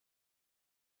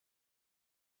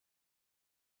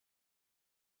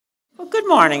Well, good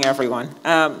morning, everyone.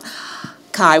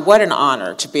 Kai, what an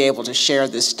honor to be able to share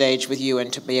this stage with you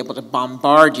and to be able to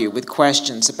bombard you with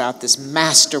questions about this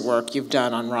masterwork you've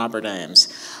done on Robert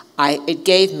Ames. It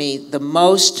gave me the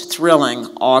most thrilling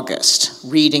August,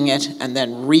 reading it and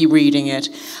then rereading it.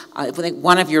 I think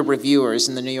one of your reviewers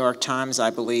in the New York Times, I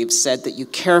believe, said that you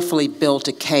carefully built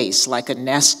a case like a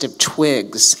nest of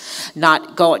twigs,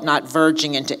 not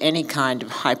verging into any kind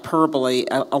of hyperbole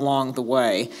along the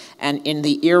way. And in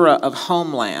the era of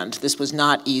Homeland, this was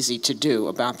not easy to do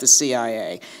about the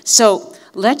CIA. So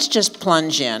let's just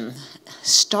plunge in.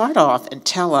 Start off and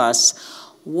tell us,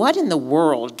 what in the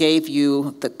world gave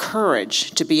you the courage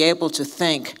to be able to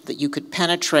think that you could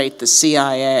penetrate the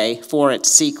CIA for its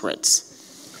secrets?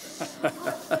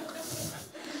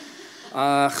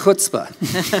 Chutzpah.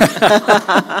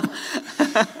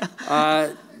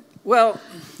 Well,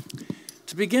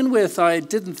 to begin with, I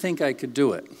didn't think I could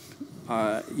do it.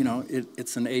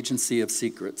 It's an agency of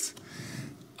secrets.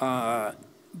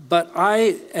 But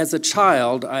as a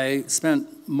child, I spent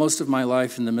most of my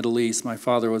life in the Middle East. My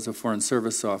father was a Foreign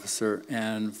Service officer,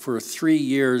 and for 3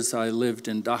 years I lived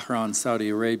in Dhahran, Saudi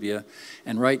Arabia,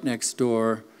 and right next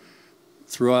door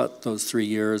throughout those 3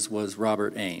 years was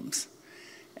Robert Ames.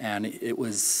 And he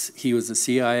was a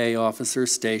CIA officer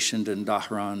stationed in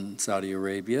Dhahran, Saudi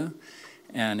Arabia,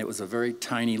 and it was a very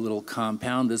tiny little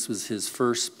compound. This was his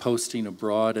first posting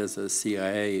abroad as a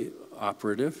CIA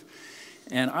operative.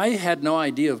 And I had no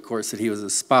idea, of course, that he was a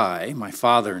spy. My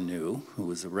father knew, who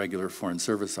was a regular Foreign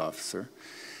Service officer.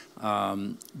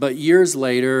 But years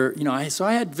later, so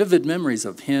I had vivid memories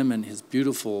of him and his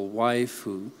beautiful wife,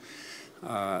 who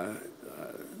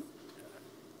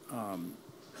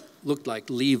looked like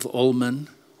Liv Ullmann,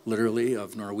 literally,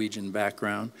 of Norwegian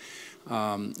background.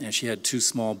 And she had 2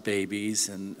 small babies.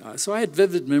 And so I had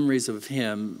vivid memories of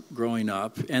him growing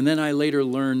up. And then I later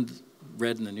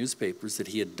read in the newspapers that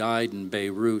he had died in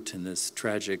Beirut in this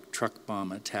tragic truck bomb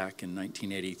attack in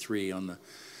 1983 on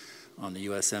the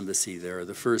U.S. Embassy there,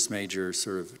 the first major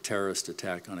sort of terrorist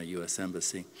attack on a U.S.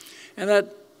 embassy. And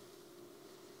that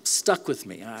stuck with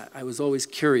me. I was always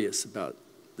curious about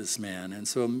this man. And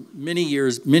so many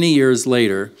years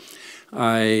later,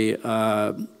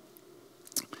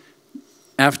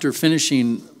 after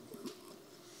finishing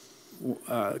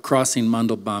Crossing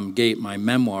Mandelbaum Gate, my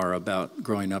memoir about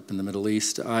growing up in the Middle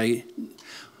East, I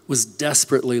was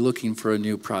desperately looking for a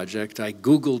new project. I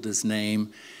Googled his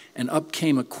name, and up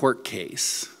came a court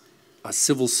case, a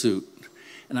civil suit.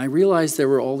 And I realized there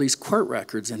were all these court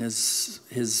records, and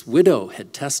his widow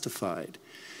had testified.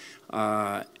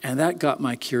 And that got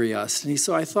my curiosity.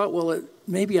 So I thought, well,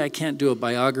 maybe I can't do a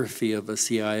biography of a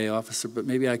CIA officer, but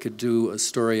maybe I could do a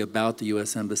story about the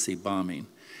U.S. Embassy bombing.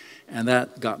 And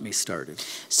that got me started.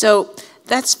 So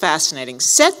that's fascinating.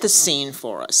 Set the scene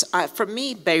for us. For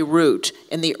me, Beirut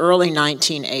in the early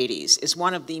 1980s is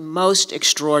one of the most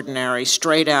extraordinary,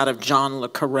 straight out of John le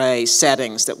Carré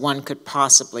settings that one could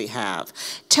possibly have.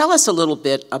 Tell us a little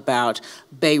bit about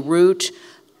Beirut,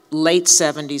 late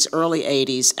 70s, early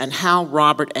 80s, and how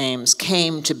Robert Ames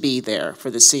came to be there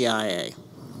for the CIA.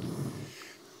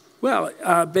 Well,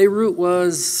 Beirut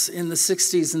was in the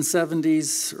 60s and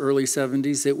 70s, early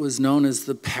 70s, it was known as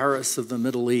the Paris of the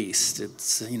Middle East.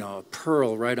 It's, a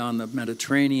pearl right on the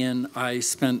Mediterranean. I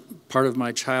spent part of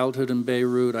my childhood in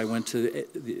Beirut. I went to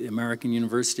the American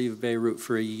University of Beirut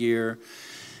for a year.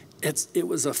 It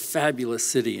was a fabulous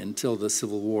city until the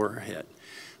Civil War hit.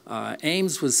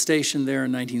 Ames was stationed there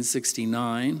in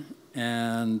 1969,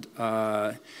 and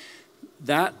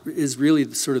that is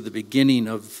really sort of the beginning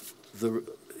of the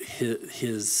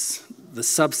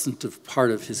substantive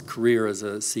part of his career as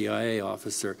a CIA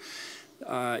officer.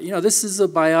 This is a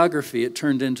biography. It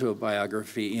turned into a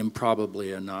biography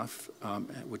improbably enough,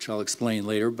 which I'll explain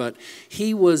later. But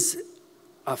he was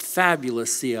a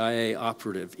fabulous CIA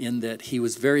operative in that he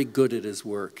was very good at his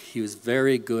work. He was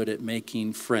very good at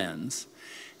making friends.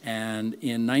 And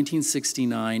in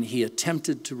 1969, he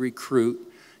attempted to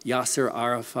recruit Yasser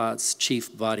Arafat's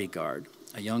chief bodyguard,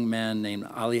 a young man named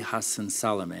Ali Hassan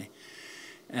Salameh.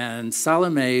 And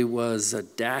Salameh was a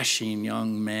dashing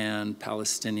young man,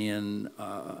 Palestinian,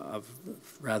 of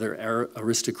rather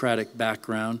aristocratic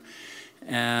background.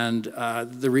 And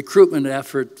the recruitment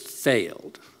effort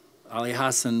failed. Ali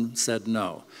Hassan said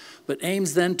no. But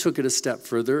Ames then took it a step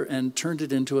further and turned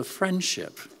it into a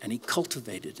friendship, and he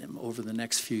cultivated him over the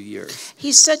next few years.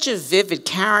 He's such a vivid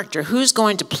character. Who's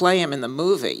going to play him in the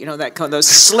movie? Those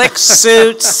slick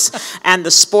suits and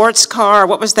the sports car.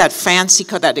 What was that fancy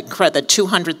car, that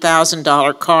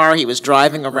 $200,000 car he was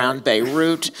driving around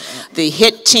Beirut? The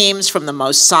hit teams from the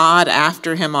Mossad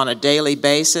after him on a daily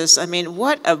basis. I mean,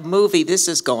 what a movie this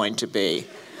is going to be.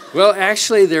 Well,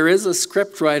 actually, there is a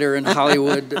scriptwriter in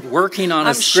Hollywood working on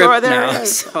a script sure there now.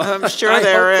 is. So I'm sure I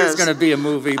there hope is. There's going to be a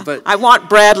movie, but I want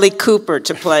Bradley Cooper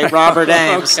to play Robert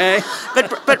Ames. Okay.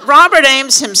 But Robert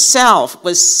Ames himself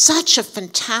was such a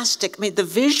fantastic. I mean, the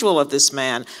visual of this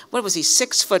man. What was he?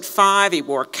 6'5". He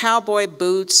wore cowboy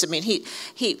boots. I mean,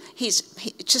 he's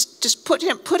just put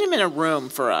him in a room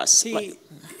for us.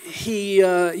 He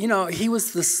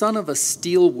was the son of a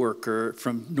steel worker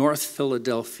from North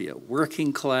Philadelphia,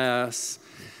 working class.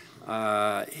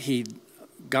 He'd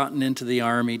gotten into the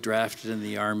Army, drafted in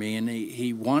the Army, and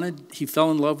he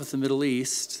fell in love with the Middle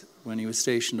East when he was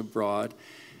stationed abroad,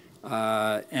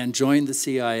 and joined the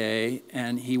CIA.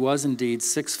 And he was indeed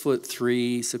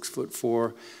 6'3",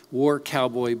 6'4", wore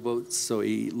cowboy boots, so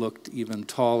he looked even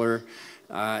taller.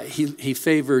 He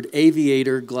favored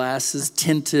aviator glasses,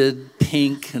 tinted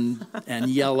pink and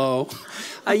yellow.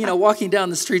 Walking down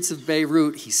the streets of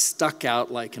Beirut, he stuck out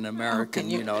like an American.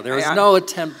 There was no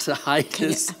attempt to hide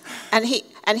his. And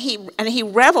he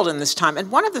reveled in this time. And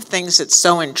one of the things that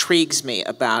so intrigues me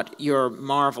about your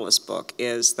marvelous book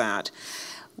is that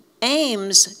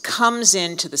Ames comes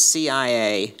into the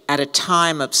CIA at a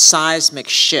time of seismic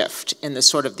shift in the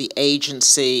sort of the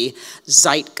agency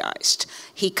zeitgeist.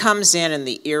 He comes in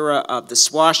the era of the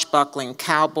swashbuckling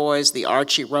cowboys, the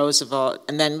Archie Roosevelt,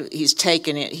 and then he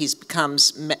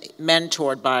becomes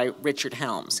mentored by Richard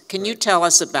Helms. Can you tell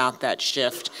us about that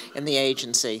shift in the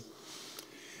agency?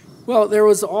 Well, there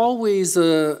was always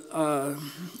a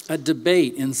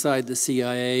debate inside the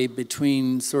CIA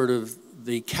between sort of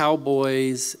the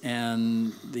cowboys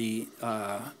and the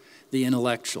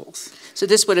intellectuals. So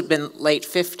this would have been late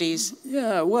 50s?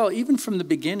 Yeah, well, even from the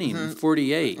beginning,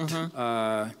 48.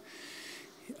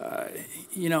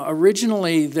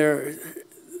 Originally the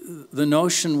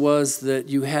notion was that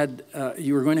you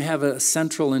were going to have a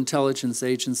central intelligence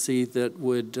agency that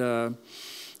would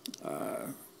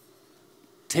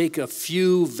take a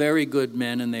few very good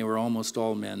men, and they were almost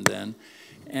all men then,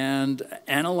 and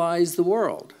analyze the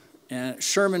world. And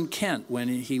Sherman Kent, when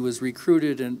he was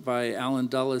recruited by Allen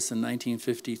Dulles in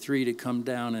 1953 to come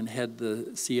down and head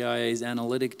the CIA's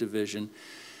analytic division,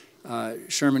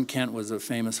 Sherman Kent was a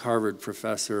famous Harvard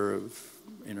professor of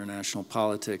international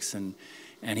politics, and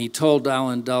he told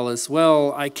Allen Dulles,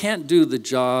 well, I can't do the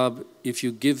job if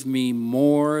you give me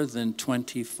more than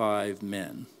 25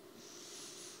 men.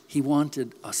 He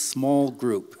wanted a small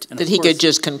group. And that he could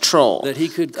just control. That he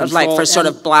could control. Like for sort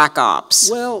of black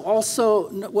ops.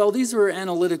 Well, these were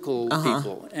analytical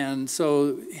people. And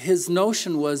so his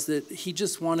notion was that he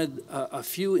just wanted a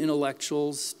few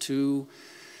intellectuals to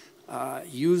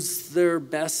use their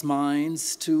best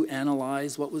minds to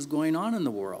analyze what was going on in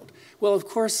the world. Well, of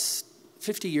course,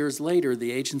 50 years later,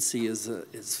 the agency is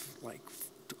like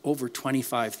over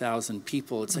 25,000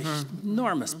 people. It's an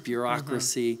enormous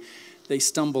bureaucracy. They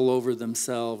stumble over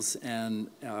themselves, and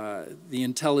the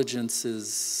intelligence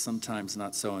is sometimes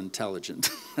not so intelligent.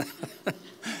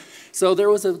 So there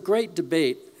was a great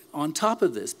debate on top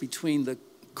of this between the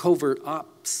covert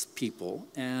ops people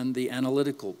and the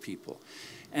analytical people.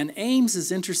 And Ames is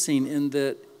interesting in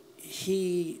that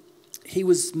he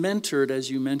was mentored, as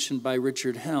you mentioned, by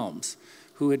Richard Helms,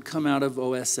 who had come out of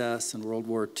OSS and World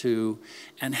War II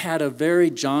and had a very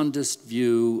jaundiced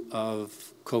view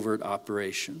of covert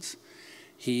operations.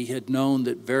 He had known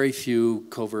that very few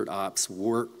covert ops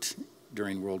worked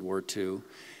during World War II,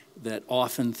 that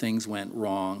often things went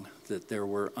wrong, that there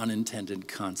were unintended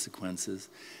consequences.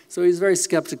 So he's very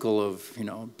skeptical of,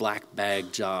 black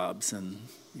bag jobs and,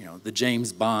 the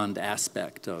James Bond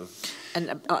aspect of...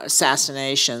 And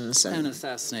assassinations. And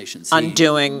assassinations.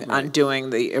 Undoing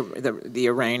the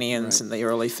Iranians in the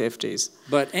early 50s.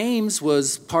 But Ames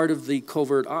was part of the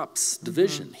covert ops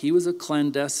division. He was a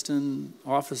clandestine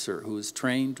officer who was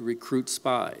trained to recruit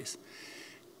spies.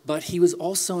 But he was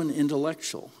also an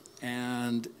intellectual.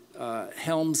 And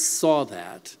Helms saw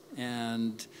that.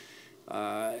 And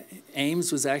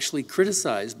Ames was actually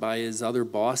criticized by his other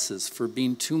bosses for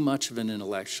being too much of an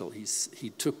intellectual.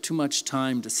 He took too much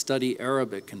time to study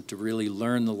Arabic and to really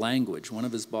learn the language. One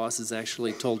of his bosses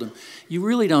actually told him, you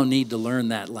really don't need to learn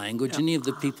that language. Any of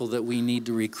the people that we need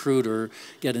to recruit or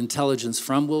get intelligence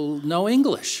from will know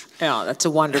English. Yeah, that's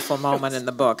a wonderful moment in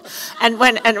the book. And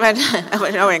when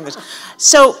know English.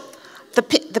 So the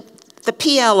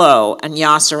PLO and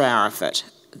Yasser Arafat,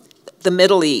 the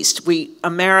Middle East,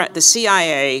 the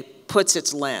CIA puts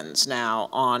its lens now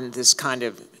on this kind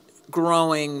of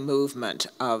growing movement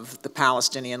of the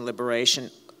Palestinian Liberation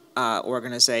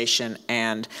Organization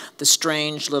and the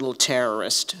strange little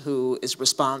terrorist who is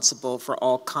responsible for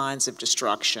all kinds of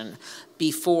destruction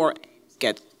before it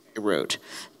gets to Beirut.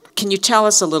 can you tell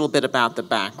us a little bit about the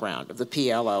background of the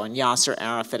PLO and Yasser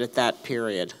Arafat at that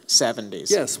period,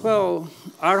 70s? Yes, well,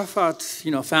 Arafat,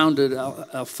 you know, founded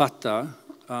Al-Fatah,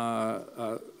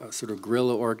 a sort of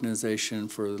guerrilla organization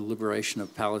for the liberation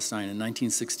of Palestine in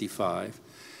 1965.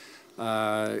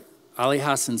 Ali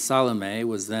Hassan Salameh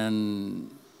was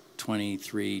then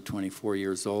 23, 24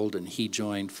 years old, and he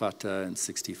joined Fatah in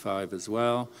 65 as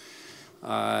well.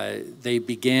 They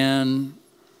began,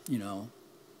 you know,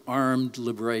 armed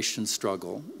liberation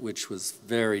struggle, which was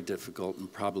very difficult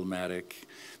and problematic,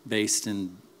 based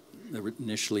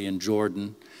initially in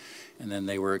Jordan, and then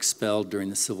they were expelled during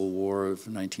the Civil War of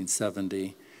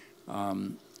 1970.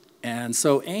 And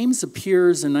so Ames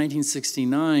appears in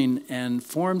 1969 and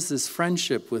forms this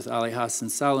friendship with Ali Hassan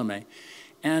Salameh.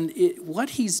 And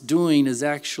what he's doing is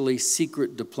actually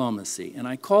secret diplomacy. And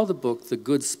I call the book The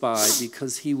Good Spy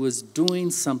because he was doing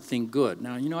something good.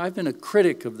 Now, you know, I've been a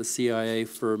critic of the CIA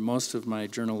for most of my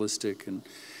journalistic and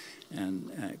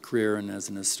career and as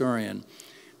an historian.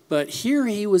 But here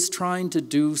he was trying to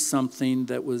do something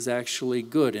that was actually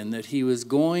good, in that he was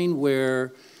going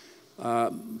where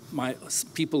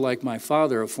people like my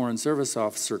father, a Foreign Service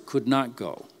officer, could not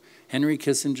go. Henry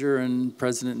Kissinger and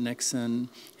President Nixon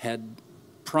had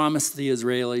promised the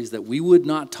Israelis that we would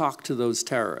not talk to those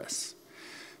terrorists.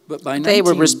 But by they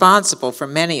were responsible for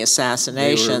many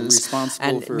assassinations,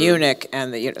 and for, Munich,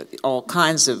 and all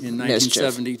kinds of in mischief.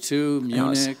 1972,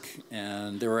 Munich,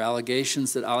 and there were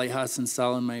allegations that Ali Hassan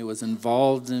Salameh was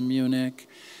involved in Munich.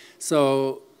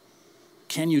 So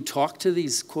can you talk to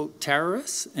these, quote,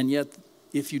 terrorists? And yet,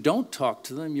 if you don't talk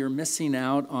to them, you're missing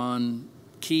out on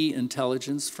key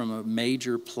intelligence from a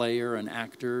major player, an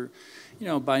actor. You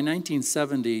know, by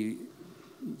 1970,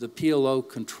 the PLO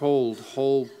controlled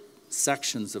whole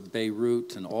sections of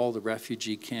Beirut and all the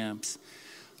refugee camps.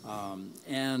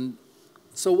 And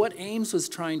so what Ames was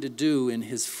trying to do in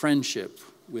his friendship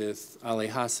with Ali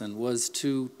Hassan was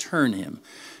to turn him,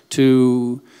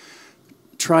 to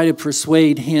try to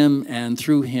persuade him, and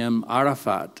through him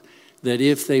Arafat, that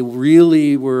if they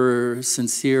really were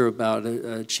sincere about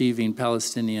achieving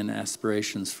Palestinian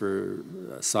aspirations for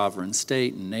a sovereign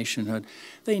state and nationhood,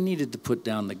 they needed to put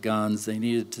down the guns, they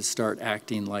needed to start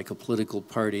acting like a political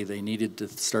party, they needed to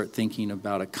start thinking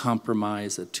about a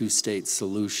compromise, a two-state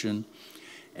solution.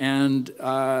 And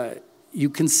you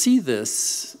can see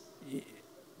this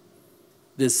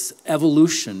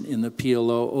evolution in the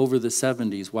PLO over the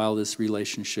 70s while this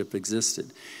relationship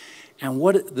existed. And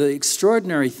what the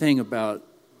extraordinary thing about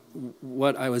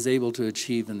what I was able to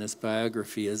achieve in this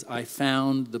biography is I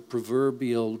found the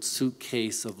proverbial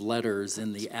suitcase of letters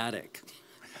in the attic.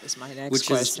 That was my next which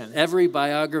question. Is every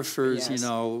biographer's, Yes. you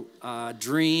know,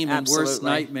 dream and worst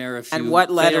nightmare if and you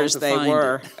what letters fail to they find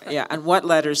were. it. Yeah, and what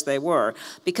letters they were.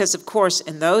 Because, of course,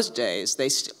 in those days,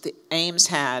 Ames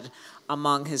had,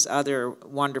 among his other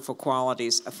wonderful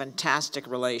qualities, a fantastic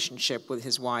relationship with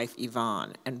his wife,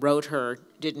 Yvonne, and wrote her,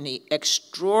 didn't he,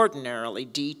 extraordinarily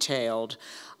detailed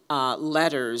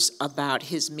letters about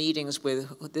his meetings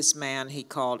with this man he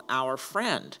called our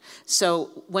friend. So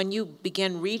when you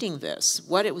begin reading this,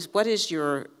 what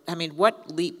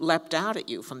leapt out at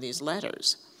you from these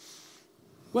letters?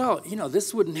 Well, you know,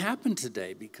 this wouldn't happen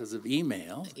today because of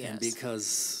email, Yes. and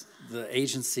because the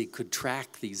agency could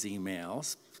track these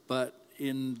emails. But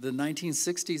in the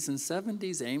 1960s and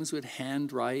 70s, Ames would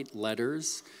handwrite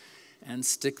letters and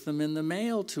stick them in the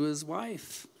mail to his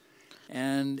wife.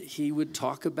 And he would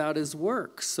talk about his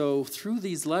work. So through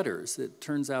these letters, it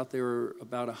turns out there were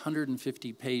about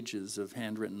 150 pages of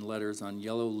handwritten letters on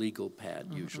yellow legal pad,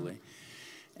 usually.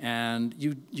 And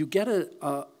you get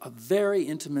a very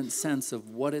intimate sense of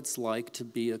what it's like to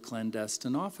be a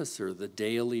clandestine officer, the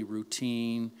daily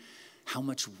routine, how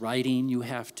much writing you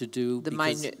have to do. The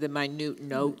minute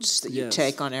notes that you Yes.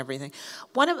 take on everything.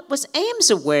 Was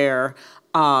Ames aware,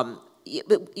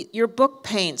 your book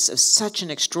paints such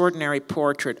an extraordinary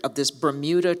portrait of this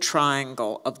Bermuda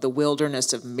Triangle of the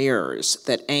wilderness of mirrors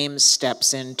that Ames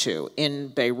steps into in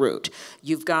Beirut.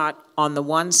 You've got, on the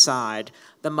one side,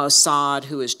 the Mossad,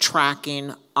 who is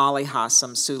tracking Ali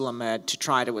Hassan Salameh to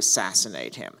try to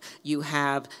assassinate him. You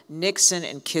have Nixon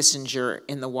and Kissinger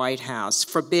in the White House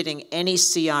forbidding any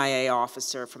CIA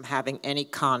officer from having any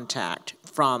contact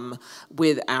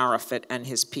with Arafat and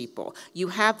his people. You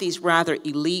have these rather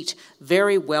elite,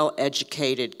 very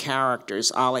well-educated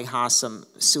characters, Ali Hassan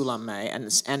Salameh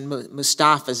and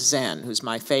Mustafa Zen, who's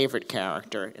my favorite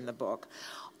character in the book,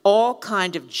 all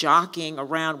kind of jockeying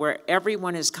around where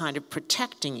everyone is kind of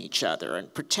protecting each other. And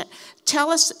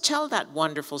tell that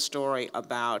wonderful story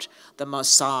about the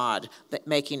Mossad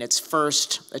making its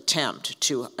first attempt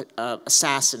to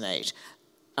assassinate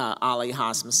Ali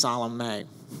Hassan Salameh.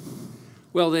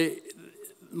 Well,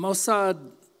 Mossad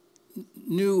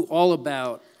knew all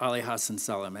about Ali Hassan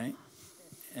Salameh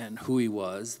and who he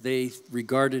was. They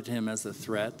regarded him as a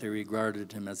threat. They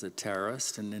regarded him as a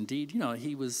terrorist. And indeed, you know,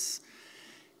 he was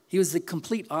the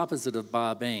complete opposite of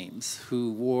Bob Ames,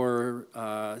 who wore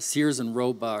Sears and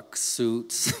Roebuck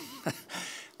suits.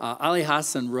 Ali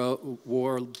Hassan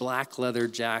wore black leather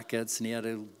jackets, and he had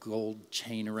a gold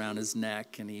chain around his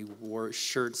neck, and he wore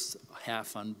shirts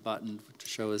half unbuttoned to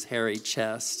show his hairy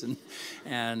chest.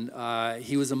 And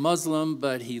he was a Muslim,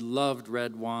 but he loved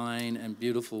red wine and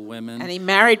beautiful women. And he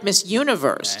married Miss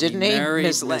Universe, didn't he? He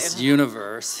married Miss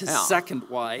Universe, his second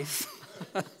wife.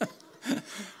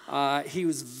 He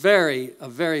was a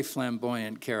very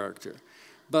flamboyant character.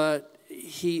 But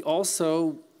he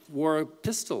also wore a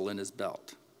pistol in his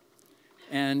belt.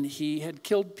 And he had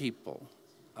killed people.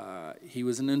 He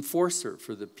was an enforcer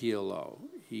for the PLO.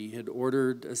 He had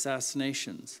ordered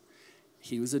assassinations.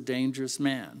 He was a dangerous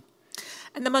man.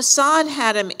 And the Mossad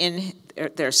had him in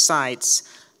their sights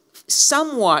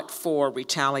somewhat for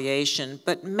retaliation,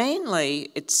 but mainly,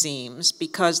 it seems,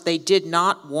 because they did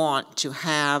not want to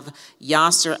have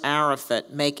Yasser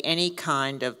Arafat make any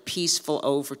kind of peaceful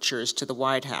overtures to the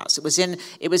White House. It was in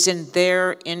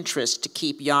their interest to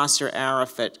keep Yasser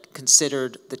Arafat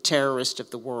considered the terrorist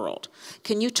of the world.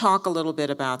 Can you talk a little bit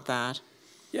about that?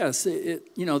 Yes, you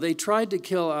know, they tried to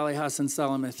kill Ali Hassan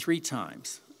Salameh 3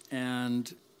 times,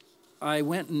 and I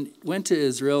went to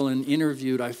Israel and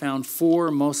interviewed. I found 4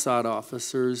 Mossad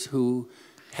officers who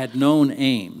had known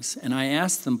Ames, and I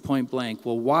asked them point blank,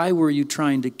 well, why were you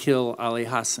trying to kill Ali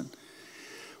Hassan?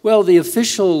 Well, the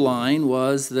official line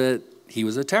was that he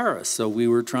was a terrorist, so we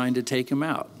were trying to take him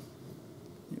out.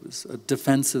 It was a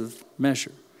defensive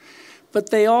measure.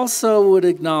 But they also would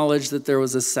acknowledge that there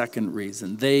was a second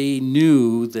reason. They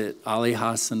knew that Ali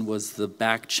Hassan was the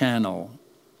back channel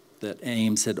that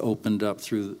Ames had opened up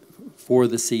for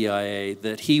the CIA,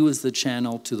 that he was the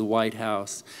channel to the White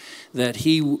House, that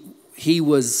he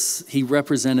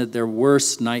represented their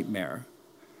worst nightmare,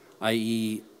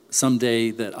 i.e., someday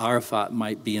that Arafat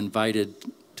might be invited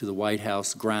to the White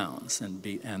House grounds and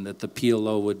that the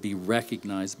PLO would be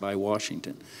recognized by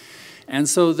Washington. And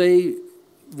so they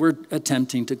were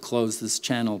attempting to close this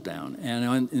channel down.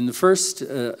 And in the first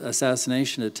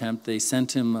assassination attempt, they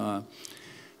sent him a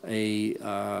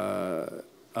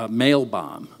mail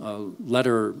bomb, a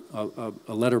letter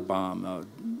bomb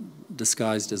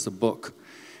disguised as a book.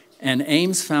 And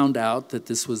Ames found out that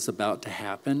this was about to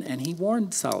happen, and he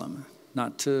warned Salameh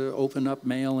not to open up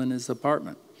mail in his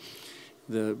apartment.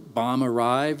 The bomb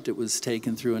arrived, it was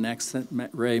taken through an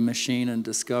X-ray machine and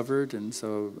discovered, and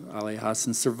so Ali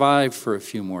Hassan survived for a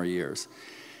few more years.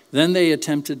 Then they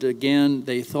attempted again.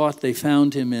 They thought they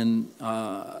found him in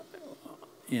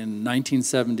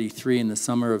 1973, in the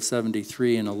summer of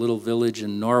 73, in a little village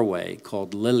in Norway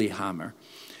called Lillehammer.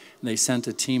 They sent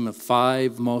a team of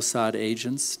 5 Mossad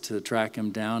agents to track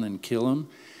him down and kill him.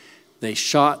 They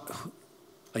shot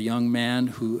a young man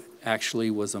who actually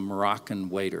was a Moroccan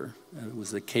waiter. It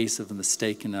was a case of a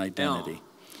mistaken identity.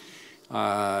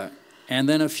 And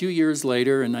then a few years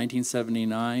later, in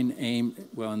 1979,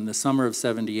 in the summer of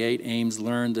 78, Ames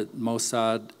learned that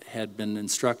Mossad had been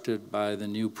instructed by the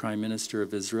new Prime Minister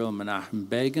of Israel, Menachem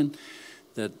Begin,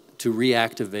 to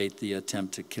reactivate the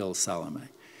attempt to kill Salameh.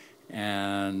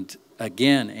 And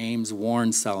again, Ames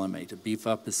warned Salameh to beef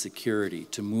up his security,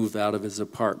 to move out of his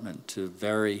apartment, to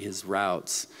vary his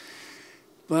routes.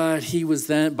 But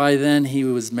by then he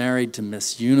was married to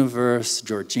Miss Universe,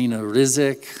 Georgina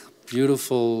Rizik,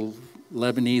 beautiful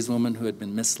Lebanese woman who had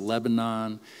been Miss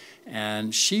Lebanon,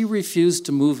 and she refused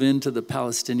to move into the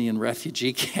Palestinian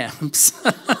refugee camps.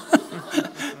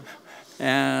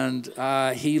 And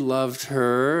he loved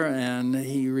her, and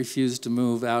he refused to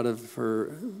move out of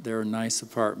their nice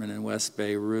apartment in West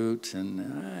Beirut.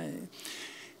 And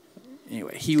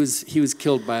anyway, he was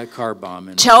killed by a car bomb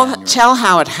in January. Tell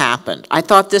how it happened. I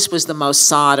thought this was the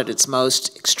Mossad at its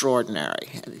most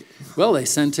extraordinary. Well, they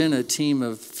sent in a team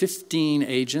of 15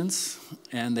 agents,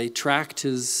 and they tracked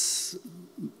his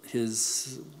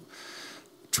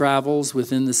travels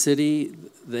within the city.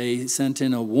 They sent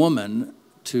in a woman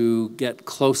to get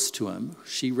close to him.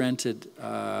 She rented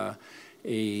an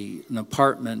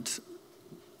apartment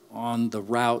on the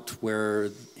route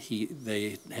where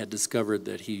they had discovered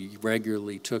that he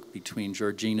regularly took between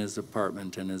Georgina's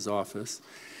apartment and his office.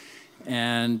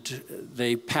 And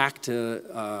they packed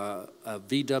a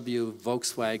VW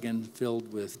Volkswagen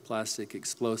filled with plastic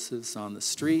explosives on the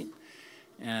street.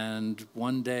 And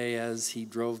one day as he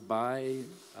drove by,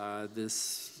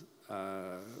 this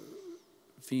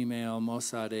female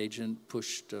Mossad agent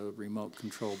pushed a remote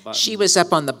control button. She was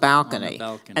up on the balcony. On the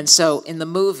balcony. And so in the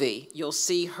movie, you'll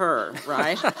see her,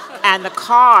 right? And the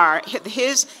car,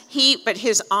 but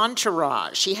his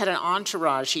entourage, he had an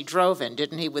entourage he drove in,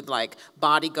 didn't he, with like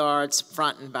bodyguards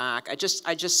front and back. I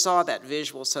just saw that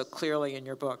visual so clearly in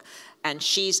your book. And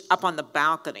she's up on the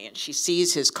balcony and she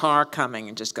sees his car coming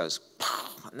and just goes,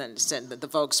 and then the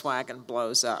Volkswagen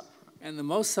blows up. And the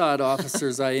Mossad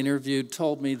officers I interviewed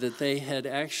told me that they had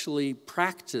actually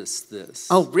practiced this.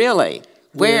 Oh, really?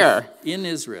 Where? In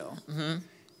Israel. Mm-hmm.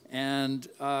 And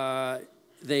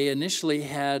they initially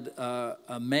had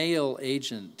a male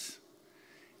agent.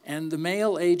 And the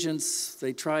male agents,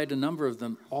 they tried a number of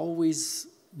them, always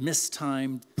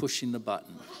mistimed pushing the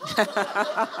button.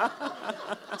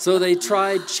 So they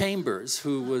tried Chambers,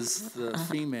 who was the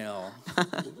female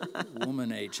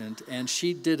woman agent, and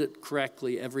she did it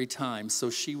correctly every time, so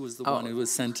she was the one who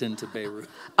was sent into Beirut.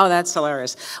 Oh, that's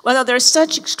hilarious. Well, no, there's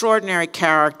such extraordinary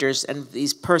characters and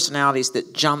these personalities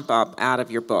that jump up out of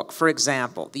your book. For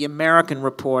example, the American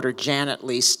reporter Janet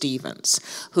Lee Stevens,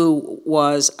 who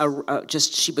was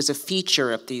she was a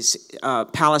feature of these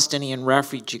Palestinian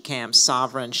refugee camps,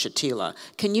 Sabra and Shatila.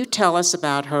 Can you tell us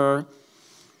about her?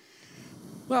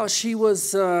 Well, she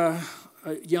was a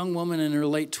young woman in her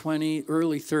late 20s,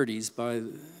 early 30s by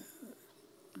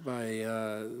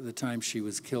the time she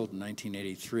was killed in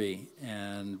 1983.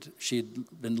 And she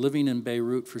had been living in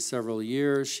Beirut for several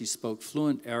years. She spoke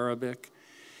fluent Arabic.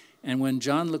 And when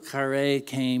John le Carré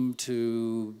came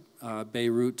to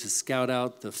Beirut to scout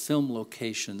out the film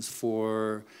locations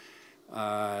for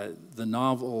the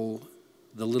novel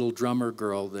The Little Drummer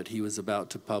Girl that he was about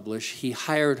to publish, he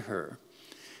hired her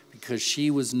because she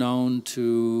was known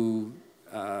to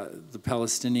the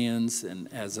Palestinians and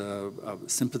as a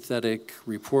sympathetic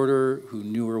reporter who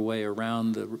knew her way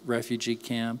around the refugee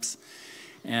camps.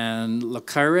 And Le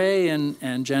Carré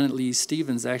and Janet Lee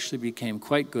Stevens actually became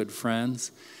quite good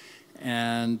friends.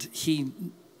 And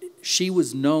she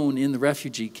was known in the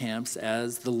refugee camps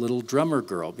as the Little Drummer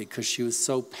Girl because she was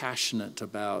so passionate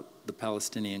about the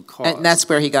Palestinian cause. And that's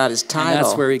where he got his title. And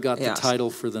that's where he got the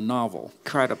title for the novel.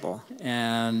 Incredible.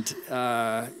 And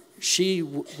she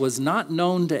was not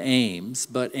known to Ames,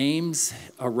 but Ames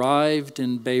arrived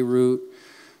in Beirut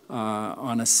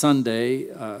on a Sunday,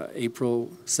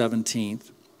 April 17th,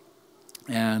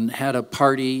 and had a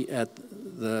party at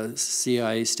the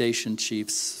CIA station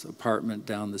chief's apartment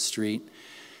down the street,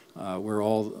 where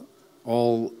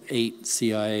all 8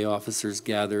 CIA officers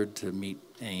gathered to meet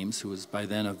Ames, who was by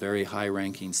then a very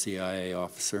high-ranking CIA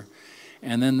officer.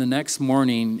 And then the next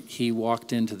morning, he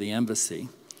walked into the embassy.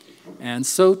 And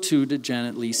so too did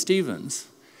Janet Lee Stevens,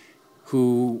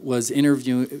 who was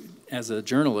interviewing, as a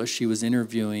journalist, she was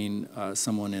interviewing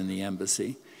someone in the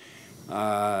embassy.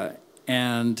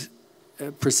 And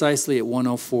precisely at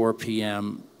 1:04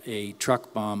 p.m., a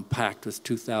truck bomb packed with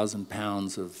 2,000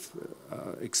 pounds of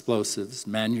explosives,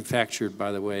 manufactured,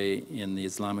 by the way, in the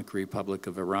Islamic Republic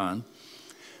of Iran,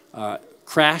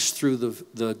 crashed through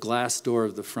the glass door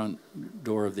of the front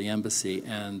door of the embassy,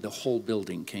 and the whole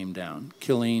building came down,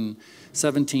 killing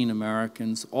 17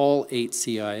 Americans, all 8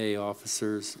 CIA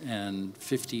officers, and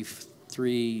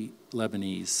 53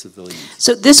 Lebanese civilians.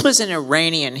 So this was an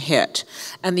Iranian hit,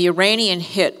 and the Iranian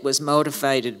hit was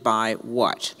motivated by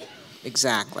what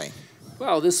exactly?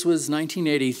 Well, this was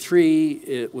 1983.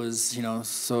 It was,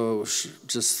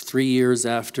 just 4 years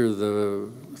after the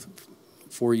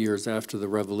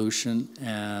revolution,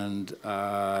 and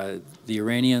the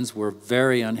Iranians were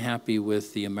very unhappy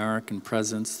with the American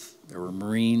presence. There were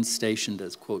Marines stationed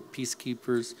as, quote,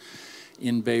 peacekeepers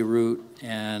in Beirut,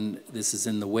 and this is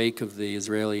in the wake of the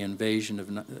Israeli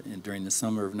invasion during the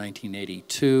summer of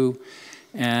 1982.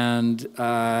 And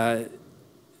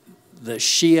the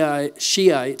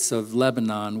Shiites of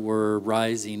Lebanon were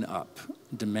rising up,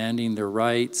 demanding their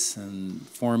rights and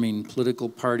forming political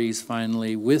parties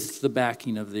finally with the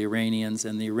backing of the Iranians.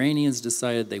 And the Iranians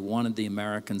decided they wanted the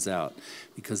Americans out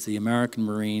because the American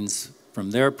Marines,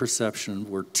 from their perception,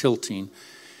 were tilting,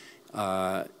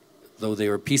 though they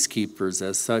were peacekeepers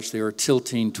as such, they were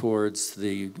tilting towards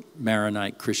the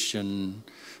Maronite Christian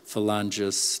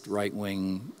phalangist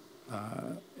right-wing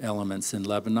elements in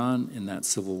Lebanon in that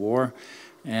civil war.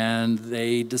 And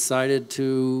they decided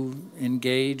to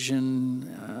engage in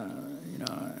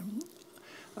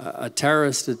a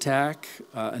terrorist attack,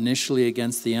 initially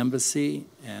against the embassy,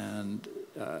 and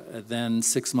then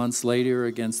 6 months later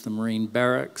against the Marine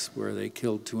barracks, where they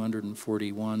killed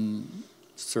 241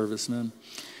 servicemen.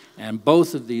 And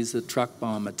both of these truck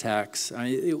bomb attacks,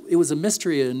 it was a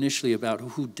mystery initially about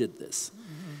who did this.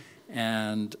 Mm-hmm.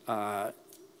 And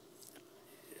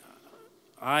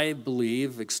I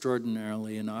believe,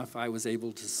 extraordinarily enough, I was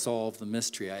able to solve the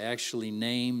mystery. I actually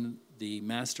named the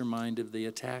mastermind of the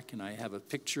attack, and I have a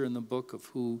picture in the book of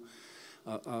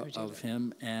of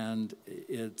him, and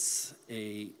it's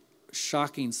a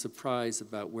shocking surprise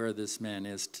about where this man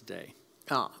is today.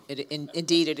 Oh,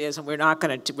 indeed it is, and we're not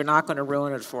going to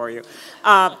ruin it for you.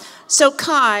 So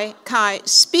Kai,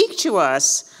 speak to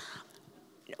us.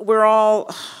 We're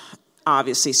all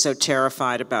obviously so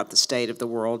terrified about the state of the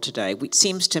world today. It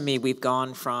seems to me we've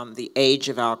gone from the age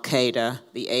of Al-Qaeda,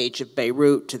 the age of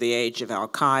Beirut, to the age of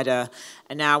Al-Qaeda,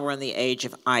 and now we're in the age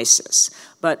of ISIS.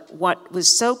 But what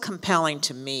was so compelling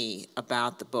to me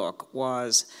about the book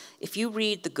was, if you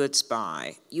read The Good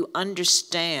Spy, you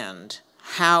understand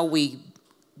how we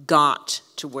got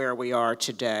to where we are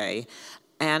today,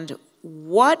 and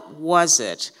what was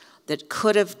it that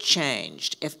could have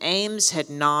changed if Ames had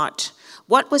not,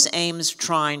 what was Ames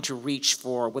trying to reach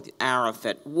for with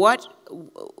Arafat?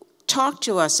 Talk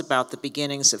to us about the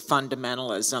beginnings of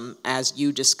fundamentalism as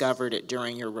you discovered it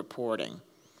during your reporting.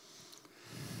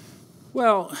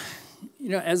 Well, you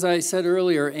know, as I said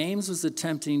earlier, Ames was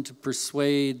attempting to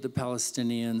persuade the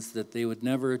Palestinians that they would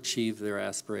never achieve their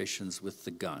aspirations with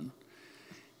the gun.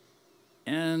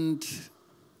 And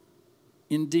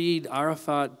indeed,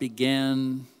 Arafat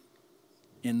began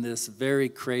in this very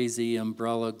crazy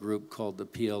umbrella group called the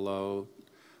PLO,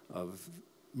 of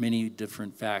many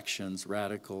different factions,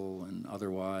 radical and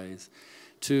otherwise,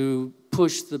 to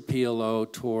push the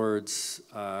PLO towards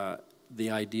the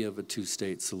idea of a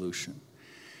two-state solution.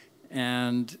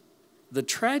 And the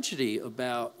tragedy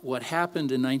about what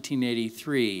happened in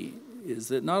 1983 is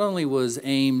that not only was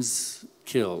Ames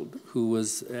killed, who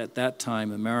was at that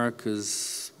time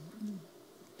America's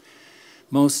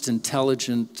most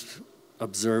intelligent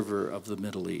observer of the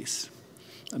Middle East,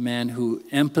 a man who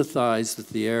empathized with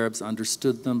the Arabs,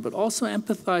 understood them, but also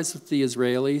empathized with the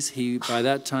Israelis. By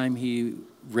that time, he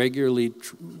regularly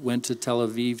went to Tel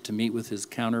Aviv to meet with his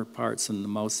counterparts in the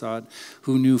Mossad,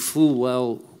 who knew full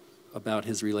well about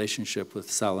his relationship with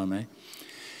Salameh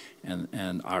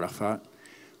and Arafat.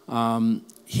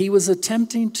 He was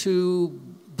attempting to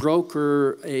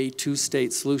broker a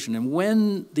two-state solution. And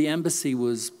when the embassy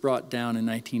was brought down in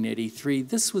 1983,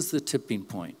 this was the tipping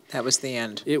point. That was the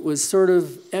end. It was sort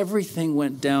of, everything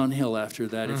went downhill after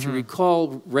that. If you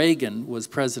recall, Reagan was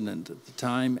president at the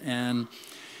time, and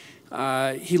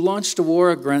he launched a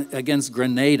war against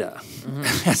Grenada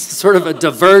as sort of a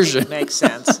diversion. Makes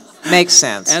sense. Makes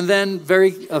sense. And then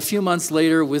a few months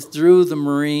later withdrew the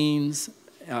Marines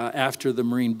after the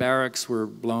Marine barracks were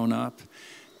blown up,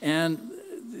 and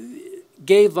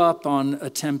gave up on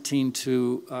attempting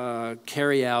to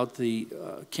carry out the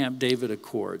Camp David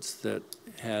Accords that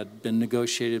had been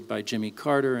negotiated by Jimmy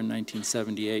Carter in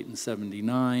 1978 and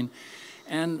 79.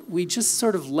 And we just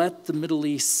sort of let the Middle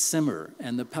East simmer,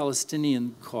 and the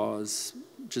Palestinian cause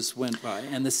just went by.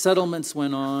 And the settlements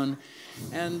went on,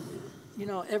 and you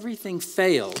know, everything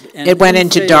failed. And it went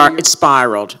into dark, it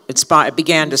spiraled. It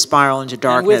began to spiral into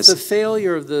darkness. And with the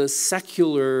failure of the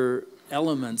secular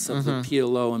elements of the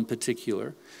PLO in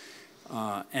particular,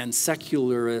 and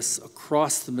secularists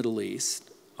across the Middle East,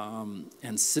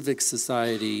 and civic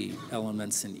society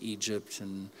elements in Egypt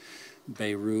and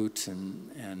Beirut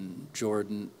and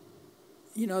Jordan,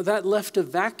 you know, that left a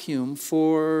vacuum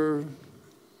for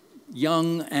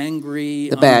young,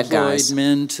 angry, unemployed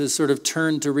men to sort of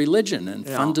turn to religion, and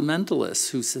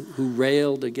fundamentalists who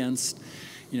railed against,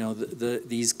 you know,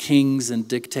 these kings and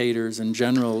dictators and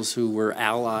generals who were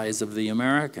allies of the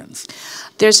Americans.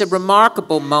 There's a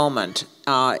remarkable moment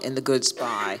in The Good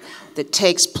Spy that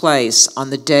takes place on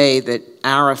the day that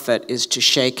Arafat is to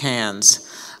shake hands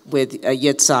with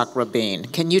Yitzhak Rabin.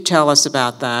 Can you tell us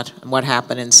about that and what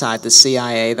happened inside the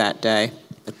CIA that day?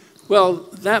 Well,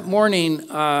 that morning,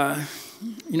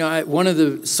 you know, one of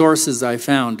the sources I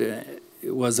found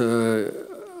was a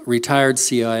retired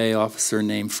CIA officer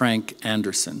named Frank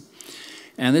Anderson.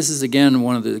 And this is, again,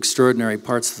 one of the extraordinary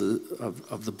parts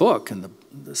of the book, and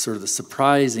the sort of the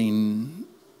surprising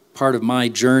part of my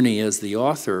journey as the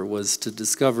author was to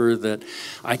discover that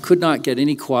I could not get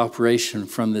any cooperation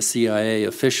from the CIA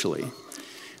officially.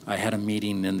 I had a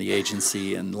meeting in the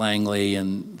agency in Langley,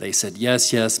 and they said,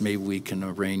 yes, maybe we can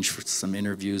arrange for some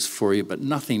interviews for you, but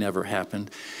nothing ever happened.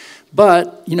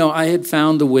 But, you know, I had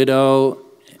found the widow,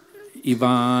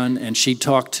 Yvonne, and she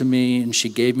talked to me, and she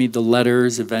gave me the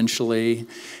letters eventually,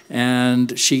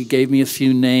 and she gave me a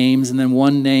few names, and then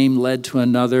one name led to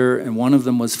another, and one of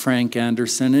them was Frank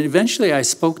Anderson, and eventually I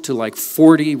spoke to like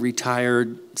 40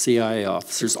 retired CIA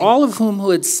officers, all of whom who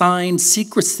had signed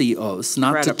secrecy oaths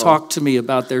not to talk to me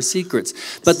about their secrets,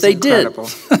 but they did.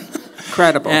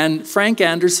 Incredible. And Frank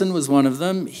Anderson was one of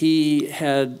them. He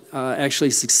had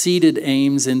actually succeeded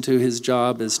Ames into his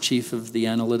job as chief of the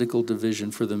analytical division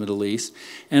for the Middle East.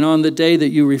 And on the day that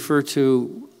you refer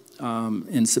to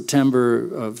in September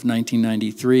of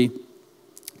 1993,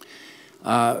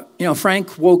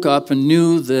 Frank woke up and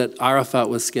knew that Arafat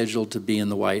was scheduled to be on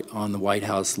the White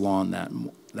House lawn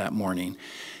that morning.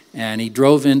 And he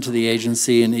drove into the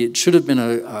agency, and it should have been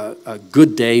a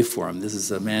good day for him. This is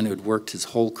a man who had worked his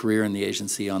whole career in the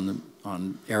agency on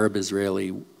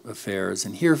Arab-Israeli affairs.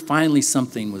 And here, finally,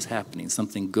 something was happening,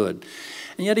 something good.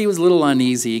 And yet he was a little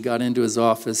uneasy. He got into his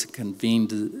office,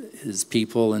 convened his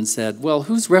people, and said, well,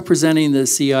 who's representing the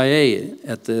CIA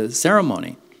at the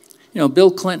ceremony?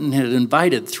 Bill Clinton had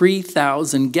invited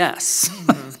 3,000 guests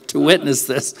to witness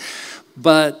this.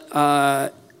 But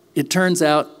it turns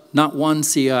out not one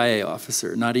CIA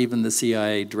officer, not even the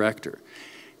CIA director.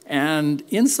 And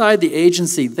inside the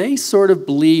agency, they sort of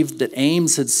believed that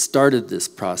Ames had started this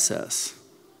process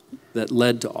that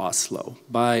led to Oslo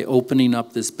by opening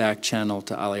up this back channel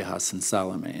to Ali Hassan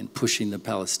Salameh and pushing the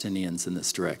Palestinians in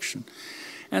this direction.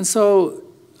 And so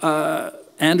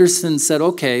Anderson said,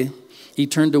 okay. He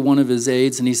turned to one of his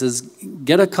aides and he says,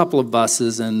 get a couple of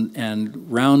buses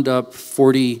and round up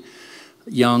 40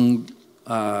 young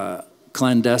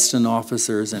clandestine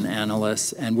officers and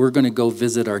analysts, and we're going to go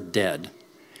visit our dead.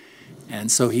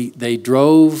 And so they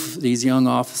drove these young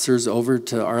officers over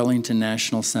to Arlington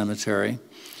National Cemetery.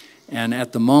 And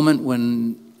at the moment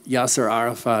when Yasser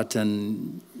Arafat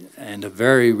and a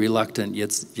very reluctant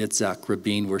Yitzhak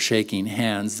Rabin were shaking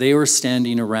hands, they were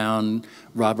standing around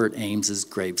Robert Ames's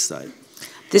gravesite.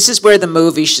 This is where the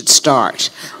movie should start.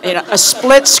 A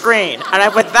split screen.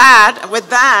 And with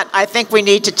that, I think we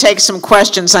need to take some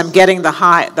questions. I'm getting the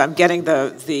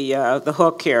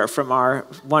hook here from our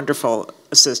wonderful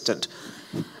assistant.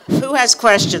 Who has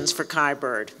questions for Kai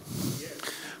Bird?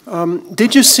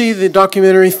 Did you see the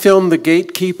documentary film The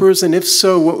Gatekeepers? And if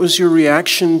so, what was your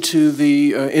reaction to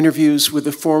the interviews with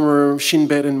the former Shin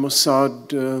Bet and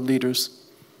Mossad leaders?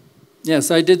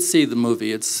 Yes, I did see the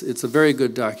movie. It's a very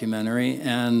good documentary,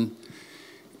 and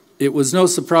it was no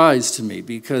surprise to me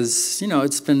because,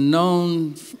 it's been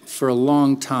known for a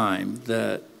long time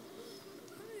that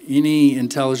any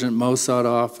intelligent Mossad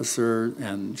officer,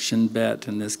 and Shin Bet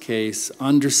in this case,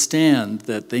 understand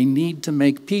that they need to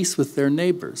make peace with their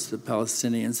neighbors, the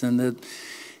Palestinians, and that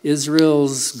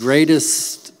Israel's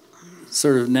greatest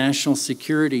sort of national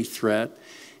security threat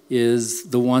is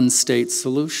the one-state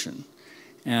solution.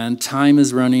 And time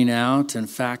is running out, and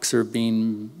facts are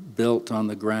being built on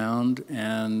the ground.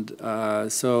 And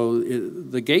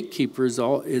The Gatekeepers,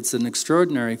 it's an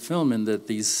extraordinary film in that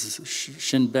these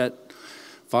Shin Bet,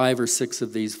 5 or 6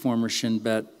 of these former Shin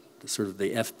Bet, sort of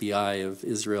the FBI of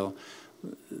Israel,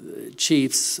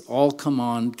 chiefs all come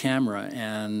on camera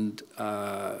and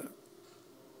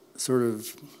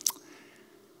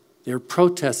they're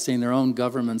protesting their own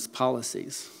government's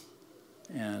policies.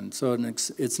 And so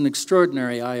it's an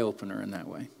extraordinary eye-opener in that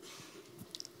way.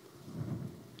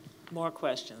 More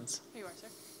questions. Here you are, sir.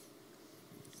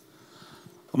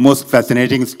 Most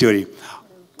fascinating story.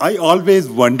 I always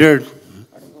wonder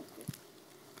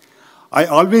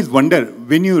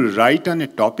when you write on a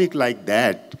topic like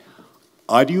that,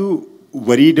 are you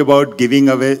worried about giving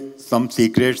away some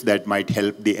secrets that might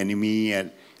help the enemy?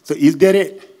 And so is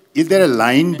there a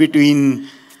line between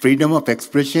freedom of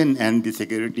expression and the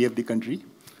security of the country?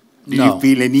 Do you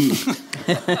feel any?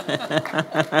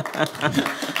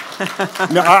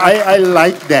 No, I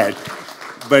like that,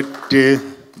 but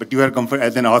you are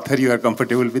as an author, you are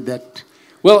comfortable with that?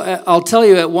 Well, I'll tell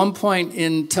you, at one point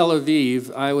in Tel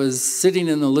Aviv, I was sitting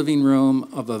in the living room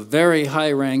of a very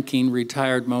high-ranking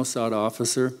retired Mossad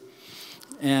officer,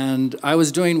 and I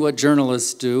was doing what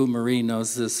journalists do. Marie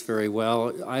knows this very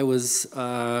well. I was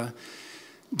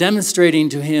demonstrating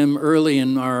to him early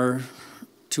in our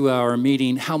 2-hour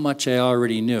meeting how much I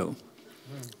already knew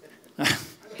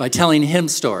by telling him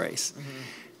stories,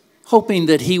 hoping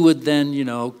that he would then,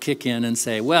 kick in and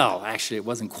say, well, actually, it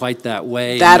wasn't quite that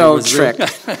way. That old trick.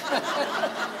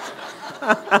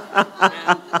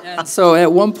 And so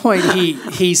at one point,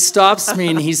 he stops me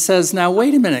and he says, now,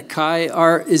 wait a minute, Kai,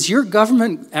 is your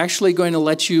government actually going to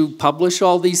let you publish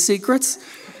all these secrets?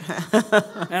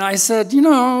 And I said, we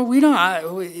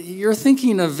don't. You're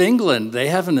thinking of England. They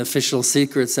have an official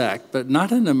Secrets Act, but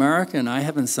not in America, and I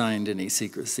haven't signed any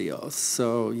secrecy oaths.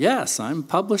 So, yes, I'm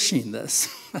publishing this.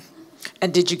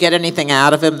 And did you get anything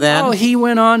out of him then? Oh, he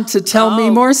went on to tell me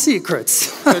more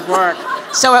secrets. Good work.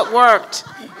 So it worked.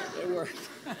 It worked.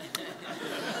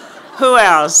 Who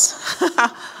else?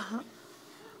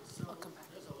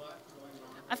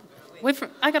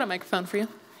 I got a microphone for you.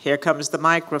 Here comes the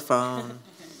microphone.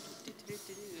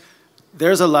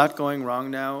 There's a lot going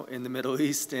wrong now in the Middle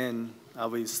East, and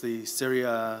obviously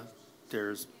Syria.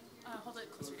 There's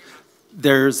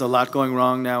a lot going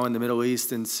wrong now in the Middle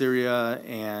East and Syria,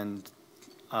 and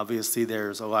obviously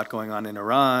there's a lot going on in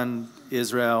Iran,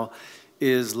 Israel.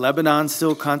 Is Lebanon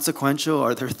still consequential?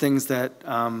 Are there things that,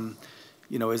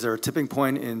 is there a tipping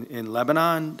point in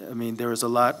Lebanon? I mean, there was a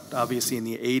lot, obviously, in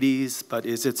the 80s, but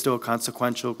is it still a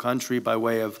consequential country by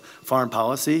way of foreign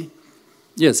policy?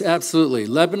 Yes, absolutely.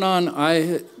 Lebanon,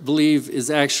 I believe, is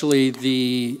actually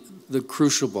the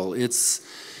crucible.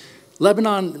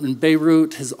 Lebanon and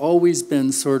Beirut has always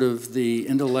been sort of the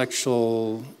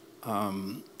intellectual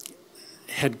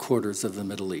headquarters of the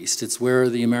Middle East. It's where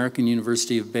the American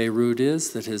University of Beirut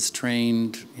is, that has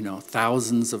trained,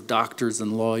 thousands of doctors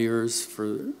and lawyers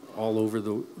for all over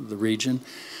the region.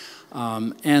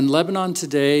 And Lebanon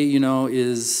today,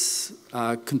 is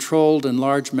controlled in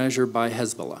large measure by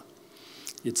Hezbollah.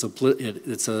 It's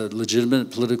a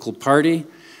legitimate political party.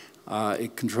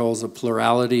 It controls a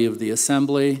plurality of the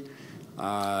assembly.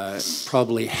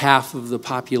 Probably half of the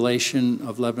population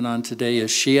of Lebanon today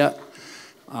is Shia.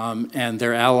 And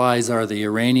their allies are the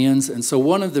Iranians. And so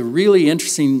one of the really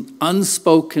interesting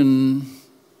unspoken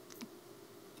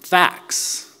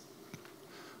facts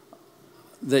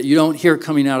that you don't hear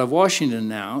coming out of Washington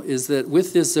now is that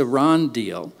with this Iran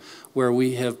deal, where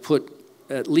we have put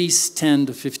at least 10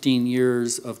 to 15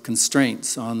 years of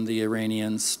constraints on the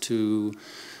Iranians to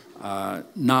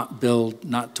not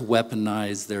to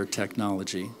weaponize their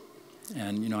technology.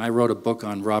 And, I wrote a book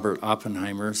on Robert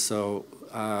Oppenheimer, so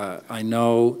I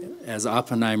know, as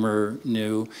Oppenheimer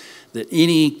knew, that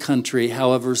any country,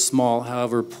 however small,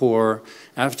 however poor,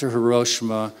 after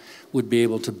Hiroshima, would be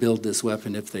able to build this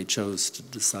weapon if they chose to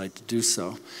decide to do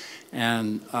so.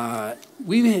 And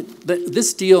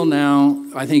this deal now,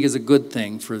 I think, is a good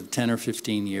thing for 10 or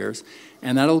 15 years.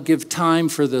 And that'll give time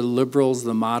for the liberals,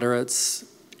 the moderates,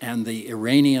 and the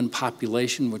Iranian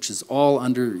population, which is all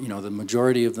under, the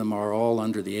majority of them are all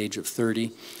under the age of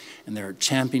 30. And they're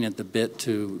champing at the bit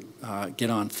to get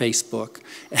on Facebook.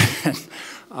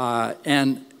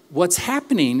 And what's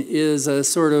happening is a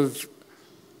sort of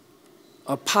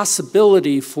a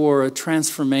possibility for a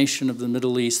transformation of the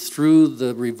Middle East through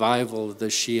the revival of the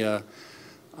Shia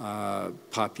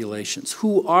populations,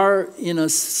 who are, in a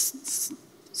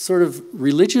sort of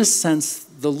religious sense,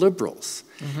 the liberals.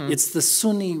 Mm-hmm. It's the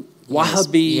Sunni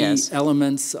Wahhabi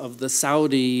elements of the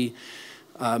Saudi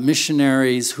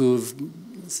missionaries who've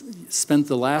spent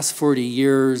the last 40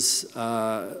 years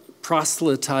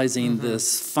proselytizing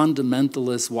this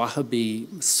fundamentalist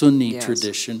Wahhabi Sunni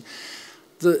tradition.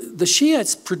 The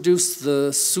Shiites produced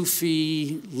the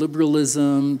Sufi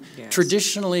liberalism. Yes.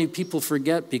 Traditionally, people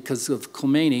forget because of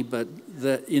Khomeini, but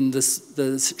in the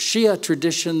Shia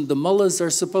tradition, the mullahs are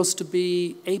supposed to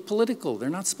be apolitical. They're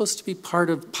not supposed to be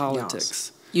part of politics.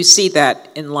 Yes. You see that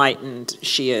enlightened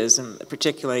Shiism,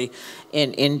 particularly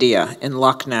in India, in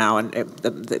Lucknow, and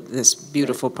this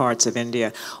beautiful parts of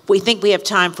India. We think we have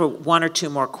time for one or two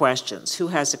more questions. Who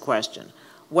has a question?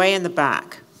 Way in the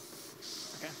back.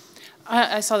 Okay.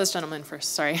 I saw this gentleman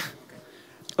first, sorry.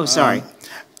 Oh, sorry.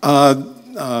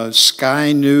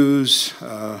 Sky News,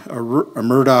 a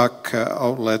Murdoch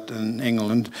outlet in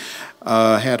England,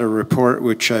 had a report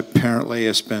which apparently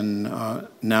has been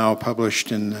now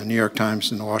published in the New York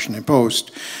Times and the Washington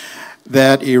Post,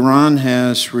 that Iran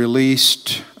has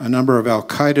released a number of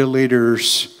al-Qaeda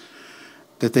leaders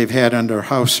that they've had under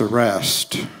house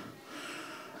arrest.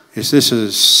 Is this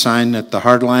a sign that the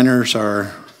hardliners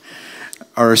are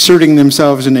asserting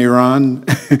themselves in Iran,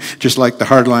 just like the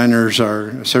hardliners are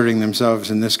asserting themselves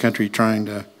in this country,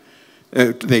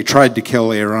 they tried to kill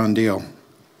the Iran deal?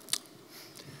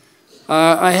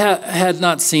 I had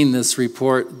not seen this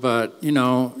report, but,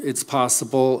 it's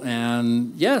possible.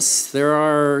 And yes, there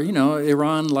are,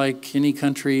 Iran, like any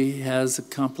country, has a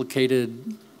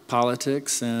complicated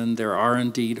politics, and there are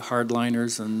indeed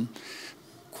hardliners and,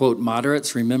 quote,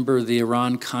 moderates. Remember the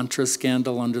Iran-Contra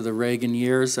scandal under the Reagan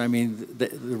years? I mean, the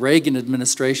Reagan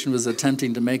administration was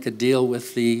attempting to make a deal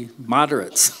with the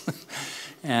moderates.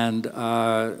 And,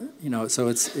 so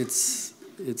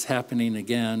it's happening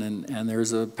again, and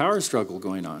there's a power struggle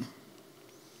going on.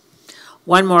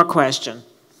 One more question.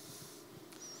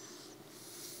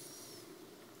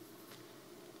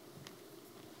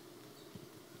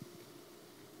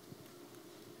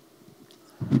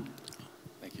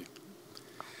 Thank you.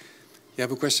 You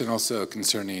have a question also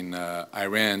concerning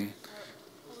Iran.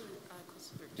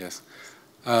 Yes.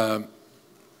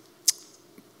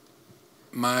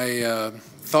 My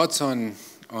thoughts on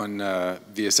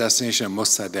the assassination of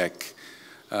Mossadegh.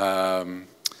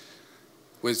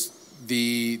 was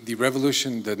the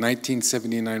revolution, the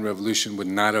 1979 revolution would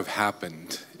not have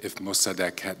happened if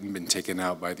Mossadegh hadn't been taken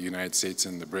out by the United States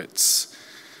and the Brits.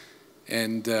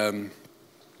 And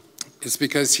it's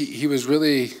because he was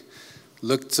really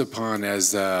looked upon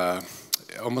as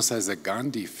almost as a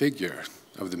Gandhi figure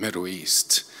of the Middle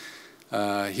East.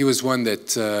 He was one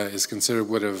that is considered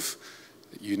would have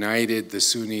united the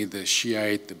Sunni, the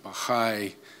Shiite, the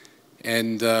Baha'i.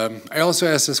 And I also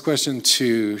asked this question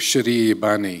to Shiri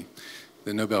Ibani,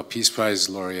 the Nobel Peace Prize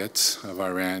laureate of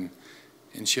Iran.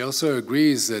 And she also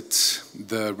agrees that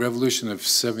the revolution of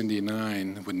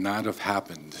 '79 would not have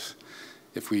happened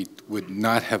if we would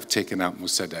not have taken out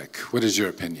Mossadegh. What is your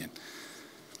opinion?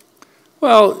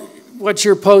 Well, what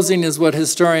you're posing is what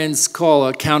historians call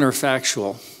a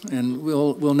counterfactual, and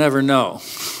we'll never know.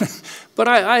 But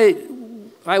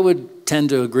I would tend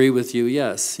to agree with you,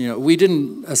 yes. You know, we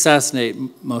didn't assassinate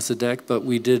Mossadegh, but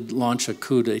we did launch a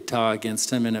coup d'etat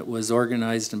against him, and it was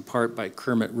organized in part by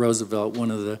Kermit Roosevelt, one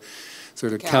of the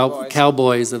sort of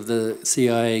cowboys of the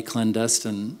CIA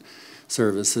clandestine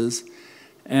services.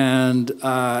 And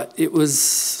it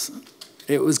was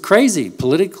crazy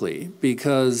politically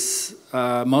because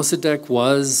Mossadegh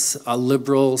was a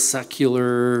liberal,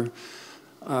 secular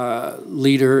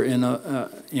leader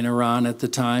in Iran at the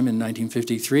time in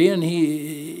 1953, and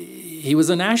he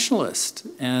was a nationalist,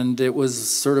 and it was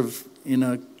sort of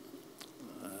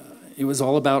it was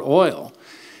all about oil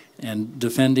and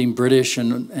defending British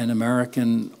and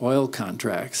American oil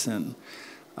contracts. And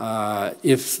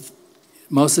if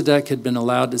Mossadegh had been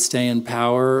allowed to stay in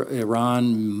power,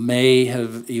 Iran may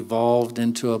have evolved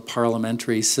into a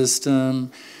parliamentary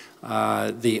system.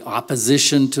 The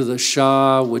opposition to the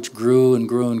Shah, which grew and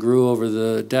grew and grew over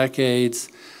the decades,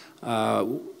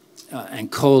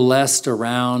 and coalesced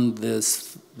around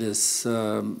this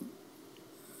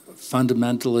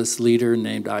fundamentalist leader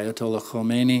named Ayatollah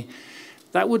Khomeini,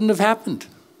 that wouldn't have happened.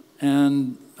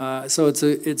 And so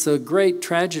it's a great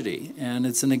tragedy, and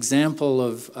it's an example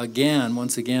of,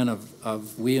 once again,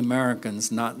 of we Americans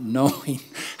not knowing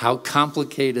how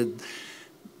complicated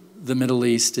the Middle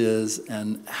East is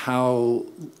and how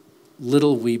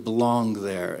little we belong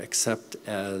there except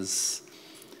as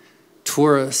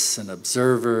tourists and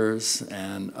observers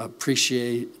and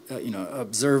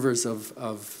observers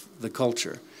of the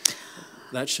culture.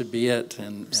 That should be it,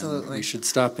 and we should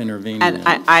stop intervening. And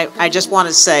I just want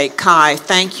to say, Kai,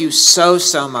 thank you so,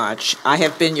 so much. I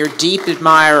have been your deep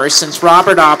admirer since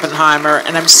Robert Oppenheimer,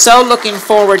 and I'm so looking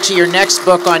forward to your next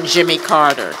book on Jimmy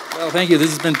Carter. Well, thank you. This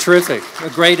has been terrific. A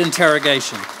great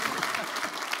interrogation.